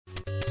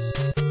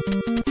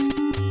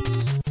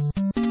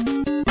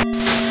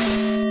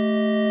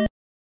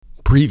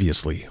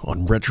Previously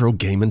on Retro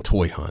Game and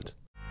Toy Hunt.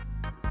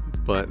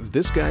 But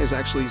this guy is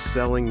actually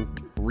selling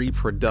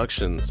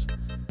reproductions.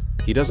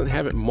 He doesn't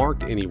have it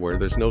marked anywhere.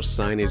 There's no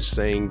signage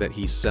saying that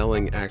he's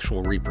selling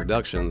actual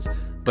reproductions.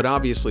 But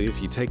obviously,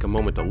 if you take a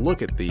moment to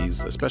look at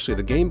these, especially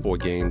the Game Boy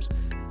games,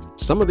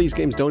 some of these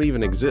games don't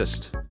even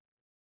exist.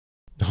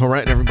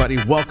 Alright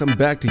everybody, welcome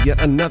back to yet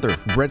another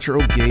Retro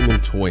Game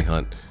and Toy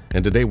Hunt.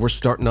 And today we're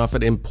starting off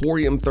at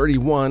Emporium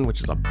 31,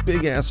 which is a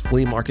big-ass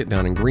flea market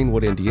down in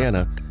Greenwood,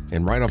 Indiana.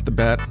 And right off the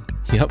bat,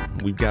 yep,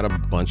 we've got a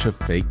bunch of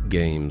fake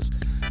games.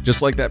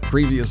 Just like that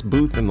previous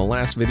booth in the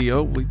last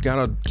video, we've got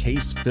a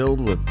case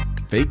filled with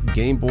fake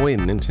Game Boy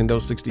and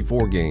Nintendo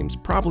 64 games,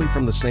 probably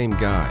from the same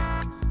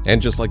guy. And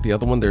just like the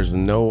other one, there's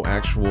no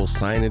actual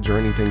signage or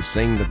anything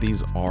saying that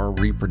these are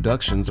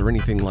reproductions or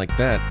anything like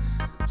that.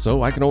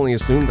 So I can only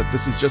assume that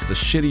this is just a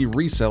shitty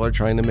reseller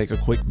trying to make a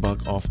quick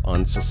buck off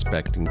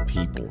unsuspecting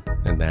people.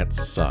 And that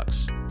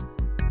sucks.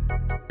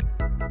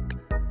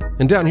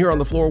 And down here on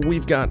the floor,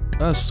 we've got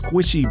a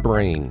squishy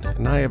brain,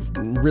 and I have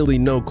really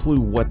no clue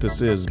what this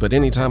is, but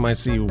anytime I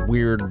see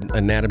weird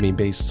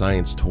anatomy-based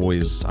science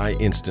toys, I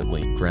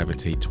instantly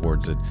gravitate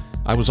towards it.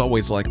 I was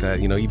always like that,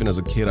 you know, even as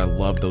a kid I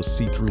loved those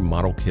see-through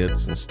model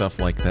kits and stuff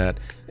like that,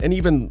 and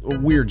even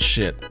weird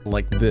shit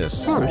like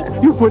this.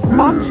 First, you put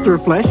monster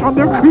flesh on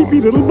their creepy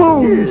little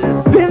bones.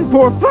 Then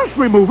pour flesh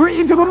remover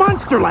into the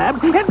monster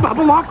lab and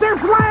bubble off their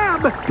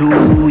flab.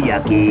 Too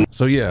yucky.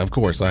 So yeah, of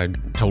course, I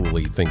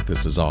totally think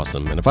this is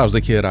awesome, and if I was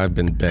a kid, I've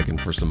been begging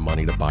for some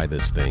money to buy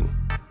this thing.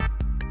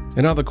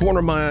 And out of the corner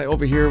of my eye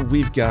over here,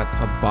 we've got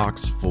a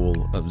box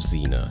full of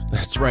Xena.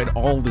 That's right,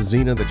 all the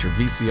Xena that your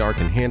VCR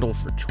can handle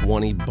for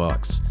 20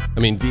 bucks. I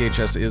mean,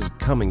 VHS is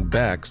coming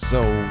back,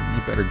 so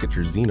you better get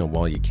your Xena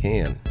while you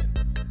can.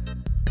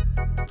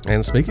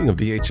 And speaking of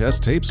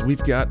VHS tapes,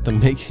 we've got the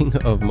making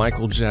of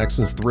Michael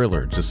Jackson's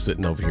Thriller just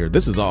sitting over here.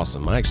 This is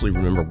awesome. I actually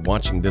remember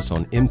watching this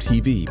on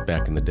MTV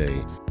back in the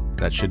day.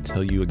 That should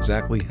tell you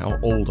exactly how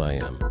old I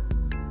am.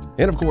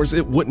 And of course,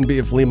 it wouldn't be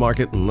a flea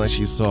market unless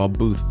you saw a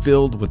booth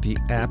filled with the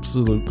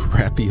absolute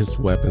crappiest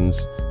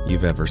weapons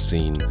you've ever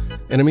seen.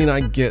 And I mean,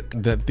 I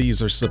get that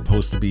these are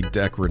supposed to be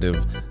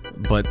decorative,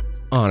 but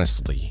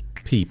honestly,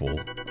 people,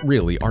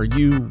 really, are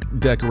you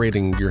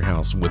decorating your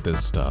house with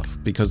this stuff?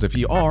 Because if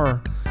you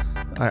are,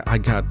 I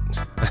got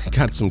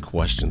some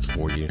questions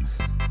for you.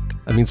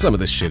 I mean, some of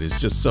this shit is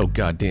just so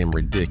goddamn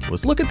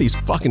ridiculous. Look at these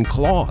fucking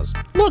claws.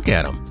 Look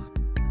at them.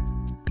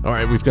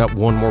 Alright, we've got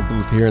one more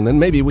booth here, and then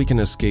maybe we can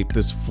escape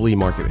this flea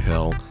market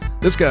hell.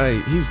 This guy,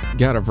 he's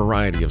got a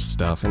variety of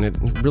stuff, and it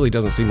really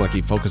doesn't seem like he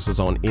focuses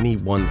on any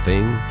one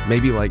thing.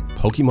 Maybe like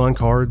Pokemon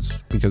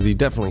cards, because he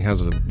definitely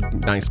has a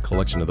nice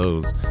collection of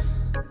those.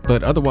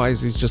 But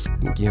otherwise, he's just,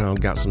 you know,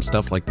 got some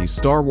stuff like these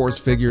Star Wars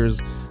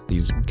figures,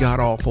 these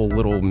god-awful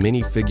little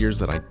mini-figures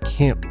that I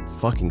can't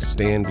fucking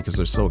stand because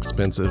they're so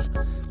expensive.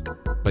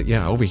 But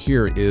yeah, over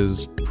here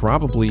is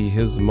probably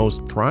his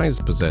most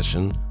prized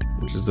possession,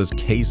 which is this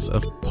case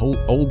of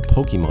old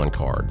Pokemon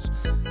cards.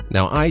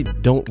 Now, I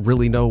don't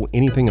really know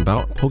anything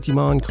about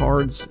Pokemon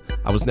cards.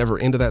 I was never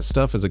into that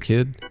stuff as a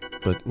kid,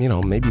 but, you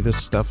know, maybe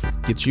this stuff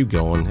gets you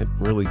going. It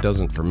really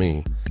doesn't for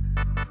me.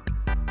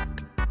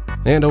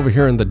 And over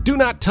here in the Do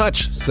Not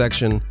Touch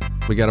section,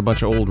 we got a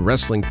bunch of old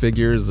wrestling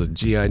figures, a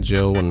G.I.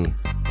 Joe, and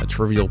a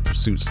Trivial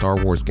Pursuit Star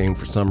Wars game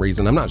for some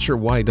reason. I'm not sure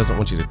why he doesn't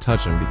want you to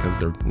touch them, because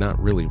they're not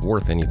really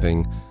worth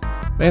anything.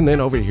 And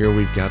then over here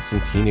we've got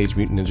some Teenage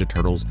Mutant Ninja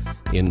Turtles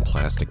in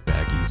plastic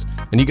baggies.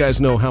 And you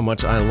guys know how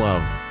much I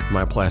love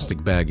my plastic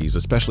baggies,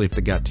 especially if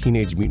they got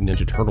Teenage Mutant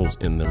Ninja Turtles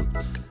in them.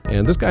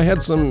 And this guy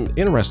had some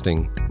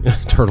interesting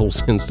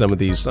turtles in some of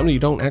these. Some you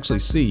don't actually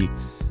see.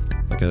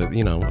 Like a,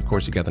 you know, of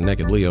course you got the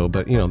Naked Leo,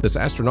 but you know, this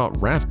astronaut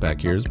Raph back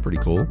here is pretty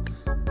cool.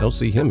 Don't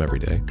see him every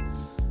day.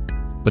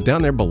 But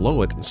down there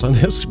below it, so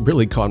this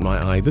really caught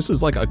my eye. This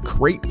is like a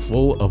crate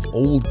full of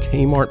old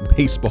Kmart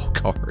baseball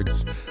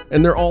cards,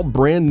 and they're all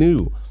brand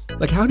new.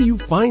 Like, how do you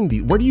find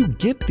these? Where do you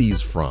get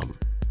these from?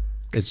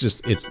 It's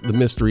the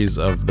mysteries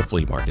of the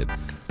flea market.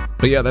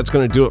 But yeah, that's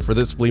going to do it for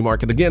this flea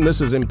market. Again,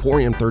 this is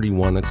Emporium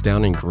 31. That's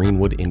down in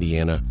Greenwood,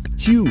 Indiana.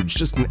 Huge,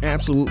 just an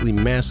absolutely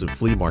massive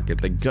flea market.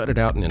 They gutted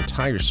out an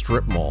entire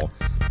strip mall.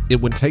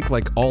 It would take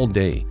like all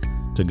day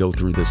to go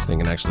through this thing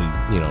and actually,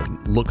 you know,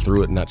 look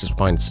through it and not just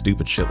find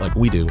stupid shit like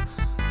we do.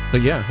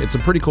 But yeah, it's a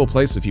pretty cool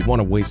place if you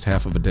want to waste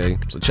half of a day,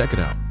 so check it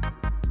out.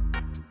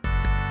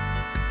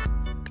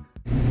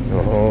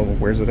 Oh,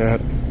 where's it at?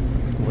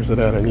 Where's it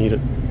at? I need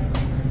it.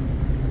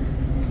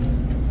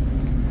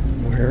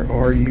 Where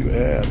are you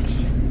at?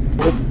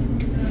 Oh.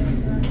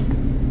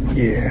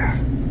 Yeah.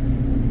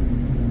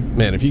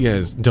 Man, if you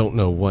guys don't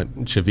know what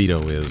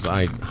Chavito is,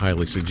 I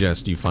highly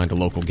suggest you find a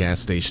local gas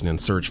station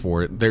and search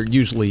for it. They're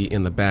usually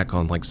in the back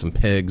on like some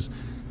pegs,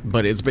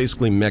 but it's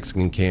basically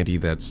Mexican candy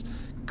that's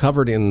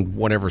covered in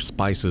whatever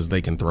spices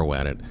they can throw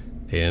at it.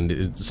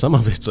 And some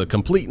of it's a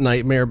complete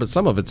nightmare, but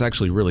some of it's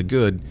actually really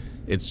good.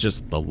 It's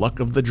just the luck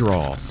of the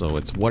draw, so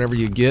it's whatever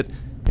you get,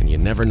 and you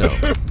never know.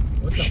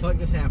 What the fuck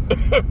just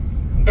happened?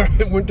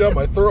 It went down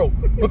my throat.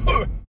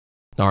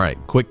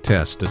 Alright, quick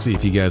test to see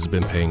if you guys have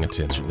been paying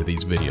attention to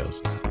these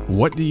videos.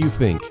 What do you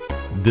think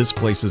this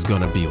place is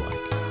gonna be like?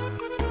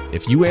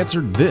 If you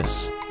answered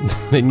this,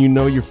 then you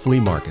know your flea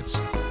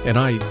markets. And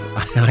I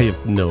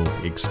have no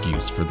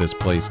excuse for this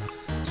place.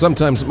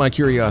 Sometimes my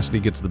curiosity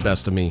gets the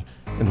best of me,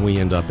 and we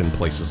end up in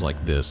places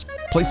like this.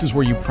 Places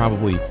where you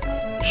probably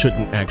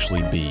shouldn't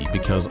actually be,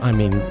 because, I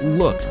mean,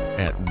 look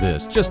at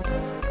this. Just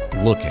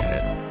look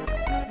at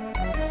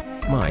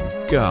it. My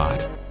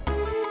God.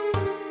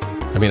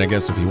 I mean, I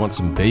guess if you want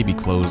some baby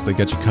clothes, they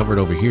got you covered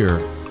over here.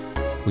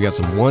 We got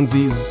some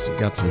onesies,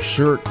 got some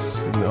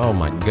shirts. Oh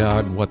my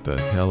God, what the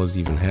hell is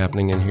even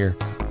happening in here?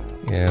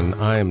 And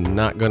I am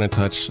not gonna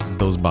touch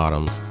those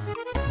bottoms.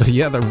 But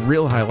yeah, the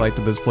real highlight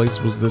to this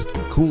place was this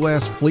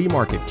cool-ass flea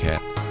market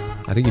cat.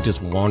 I think he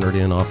just wandered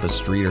in off the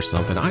street or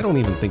something. I don't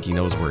even think he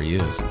knows where he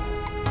is.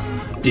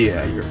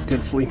 Yeah, you're a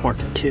good flea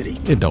market kitty.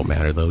 It don't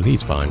matter though,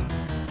 he's fine.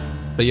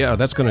 But yeah,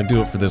 that's gonna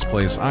do it for this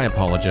place. I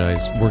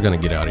apologize, we're gonna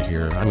get out of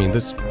here. I mean,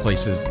 this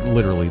place is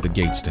literally the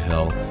gates to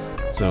hell.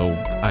 So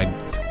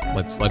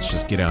let's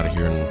just get out of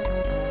here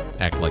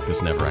and act like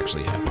this never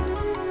actually happened.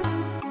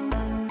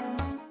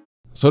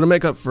 So to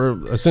make up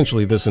for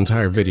essentially this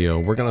entire video,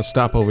 we're gonna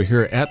stop over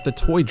here at the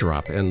toy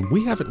drop, and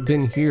we haven't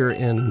been here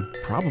in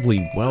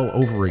probably well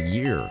over a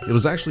year. It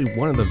was actually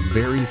one of the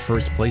very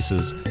first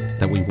places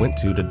that we went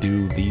to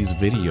do these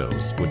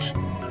videos, which,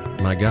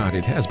 my God,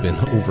 it has been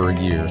over a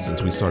year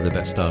since we started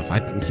that stuff.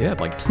 Yeah,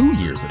 like 2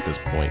 years at this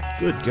point.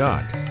 Good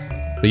God.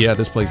 But yeah,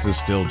 this place is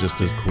still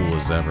just as cool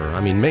as ever. I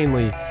mean,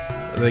 mainly,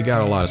 they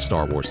got a lot of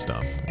Star Wars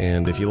stuff,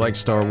 and if you like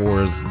Star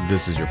Wars,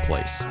 this is your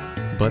place.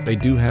 But they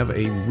do have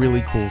a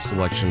really cool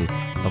selection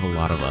of a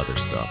lot of other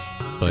stuff.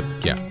 But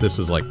yeah, this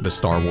is like the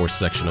Star Wars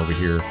section over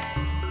here.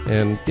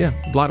 And yeah,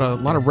 a lot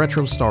of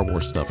retro Star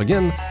Wars stuff.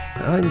 Again,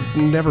 I've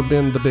never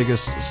been the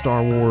biggest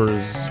Star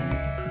Wars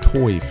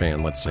toy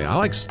fan, let's say. I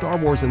like Star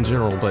Wars in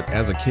general, but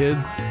as a kid,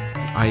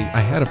 I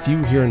had a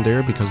few here and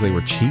there because they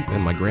were cheap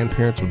and my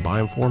grandparents would buy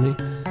them for me.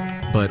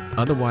 But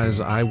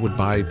otherwise, I would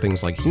buy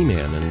things like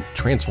He-Man and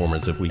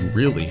Transformers if we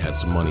really had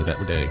some money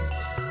that day.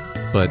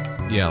 But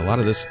yeah, a lot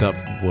of this stuff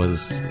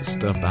was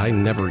stuff that I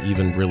never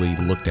even really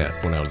looked at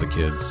when I was a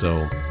kid.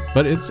 So,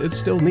 but it's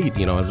still neat,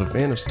 you know, as a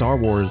fan of Star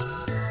Wars,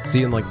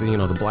 seeing like the, you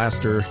know, the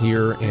blaster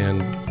here,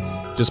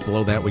 and just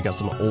below that we got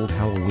some old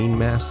Halloween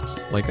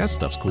masks. Like, that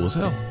stuff's cool as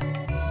hell.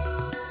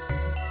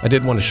 I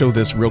did want to show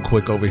this real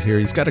quick over here.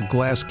 He's got a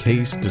glass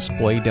case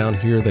display down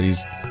here that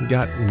he's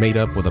got made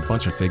up with a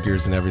bunch of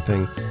figures and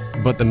everything.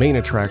 But the main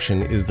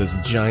attraction is this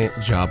giant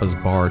Jabba's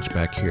barge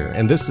back here.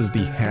 And this is the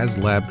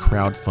HasLab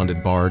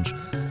crowd-funded barge.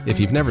 If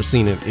you've never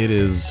seen it, it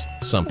is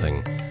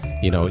something.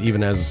 You know,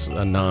 even as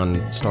a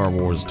non-Star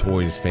Wars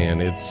toys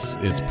fan, it's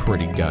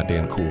pretty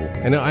goddamn cool.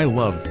 And I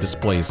love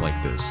displays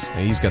like this.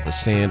 And he's got the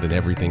sand and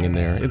everything in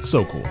there. It's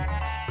so cool.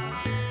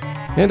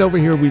 And over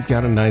here we've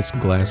got a nice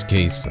glass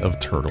case of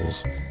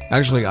turtles.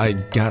 Actually, I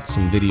got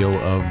some video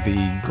of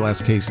the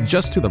glass case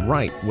just to the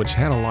right, which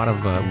had a lot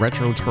of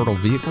retro turtle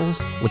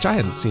vehicles, which I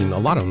hadn't seen a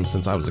lot of them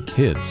since I was a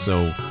kid,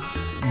 so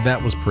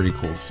that was pretty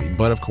cool to see.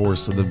 But of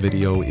course, the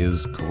video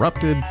is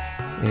corrupted,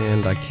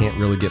 and I can't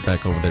really get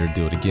back over there to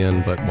do it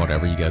again, but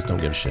whatever, you guys don't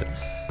give a shit.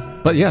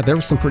 But yeah, there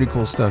was some pretty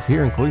cool stuff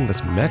here, including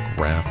this mech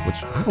raft,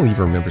 which I don't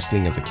even remember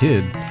seeing as a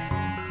kid,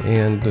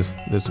 and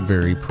this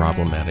very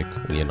problematic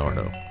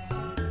Leonardo.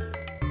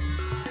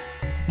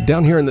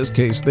 Down here in this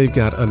case, they've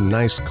got a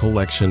nice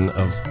collection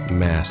of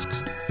mask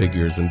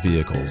figures and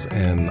vehicles,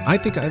 and I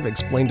think I've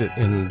explained it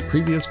in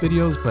previous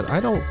videos, but I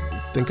don't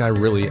think I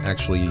really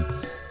actually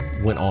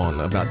went on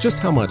about just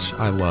how much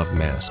I love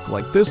Mask.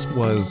 Like, this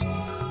was,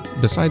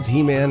 besides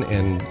He-Man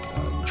and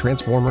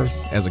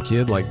Transformers as a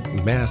kid, like,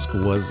 Mask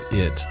was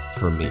it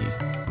for me.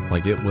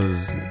 Like, it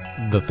was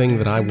the thing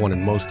that I wanted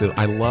most of.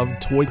 I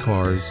loved toy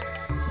cars,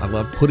 I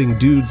loved putting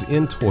dudes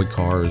in toy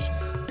cars,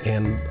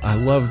 and I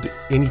loved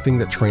anything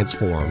that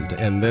transformed,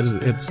 and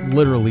it's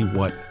literally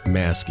what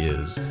Mask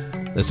is.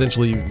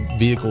 Essentially,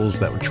 vehicles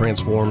that would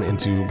transform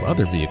into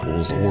other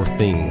vehicles or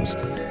things.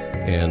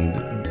 And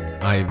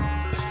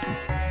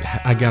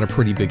I got a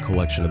pretty big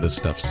collection of this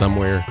stuff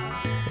somewhere,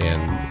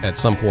 and at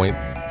some point,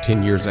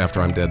 10 years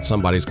after I'm dead,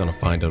 somebody's gonna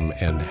find them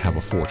and have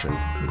a fortune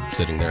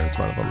sitting there in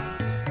front of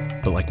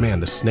them. But like, man,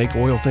 the snake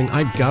oil thing,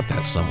 I've got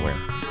that somewhere.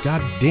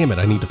 God damn it,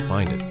 I need to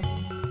find it.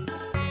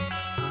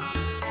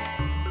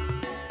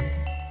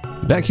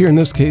 Back here in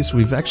this case,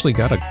 we've actually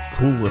got a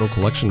cool little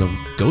collection of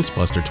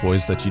Ghostbuster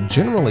toys that you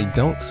generally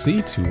don't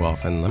see too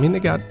often. I mean, they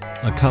got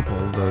a couple,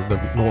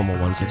 the normal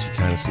ones that you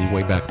kind of see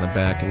way back in the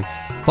back, and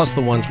plus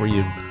the ones where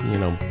you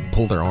know,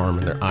 pull their arm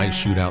and their eyes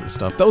shoot out and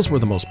stuff. Those were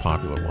the most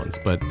popular ones,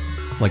 but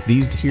like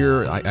these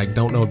here, I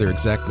don't know their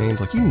exact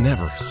names. Like, you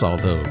never saw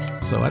those,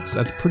 so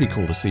that's pretty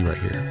cool to see right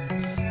here.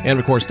 And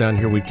of course, down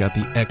here we've got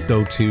the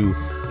Ecto 2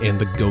 and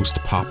the Ghost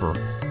Popper.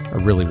 I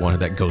really wanted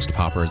that Ghost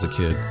Popper as a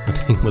kid. The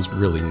thing was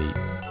really neat.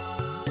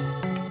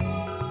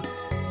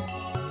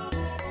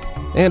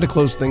 And to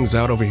close things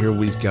out over here,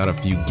 we've got a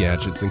few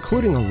gadgets,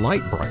 including a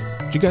light bright.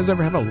 Did you guys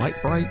ever have a light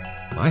bright?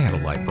 I had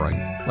a light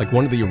bright, like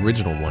one of the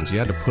original ones. You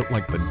had to put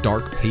like the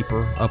dark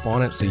paper up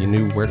on it so you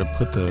knew where to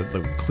put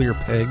the clear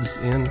pegs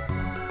in.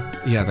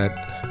 Yeah,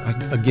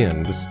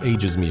 again, this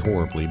ages me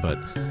horribly, but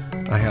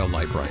I had a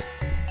light bright.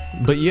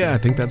 But yeah, I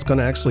think that's going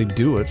to actually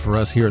do it for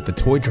us here at the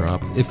Toy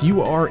Drop. If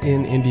you are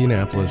in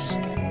Indianapolis,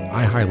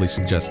 I highly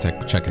suggest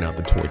checking out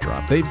the Toy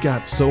Drop. They've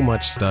got so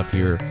much stuff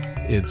here.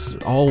 It's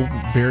all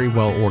very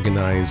well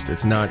organized.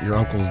 It's not your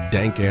uncle's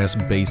dank-ass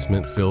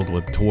basement filled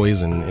with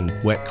toys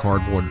and wet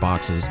cardboard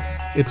boxes.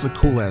 It's a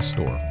cool-ass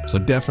store, so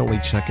definitely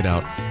check it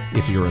out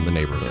if you're in the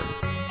neighborhood.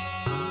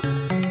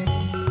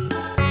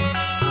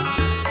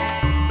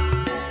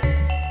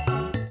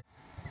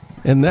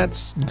 And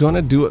that's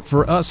gonna do it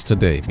for us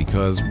today,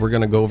 because we're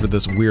gonna go over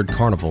this weird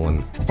carnival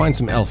and find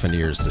some elephant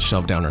ears to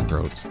shove down our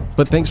throats.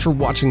 But thanks for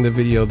watching the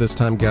video this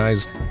time,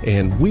 guys,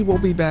 and we will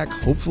be back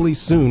hopefully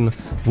soon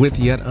with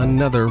yet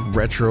another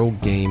retro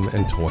game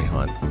and toy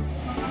hunt.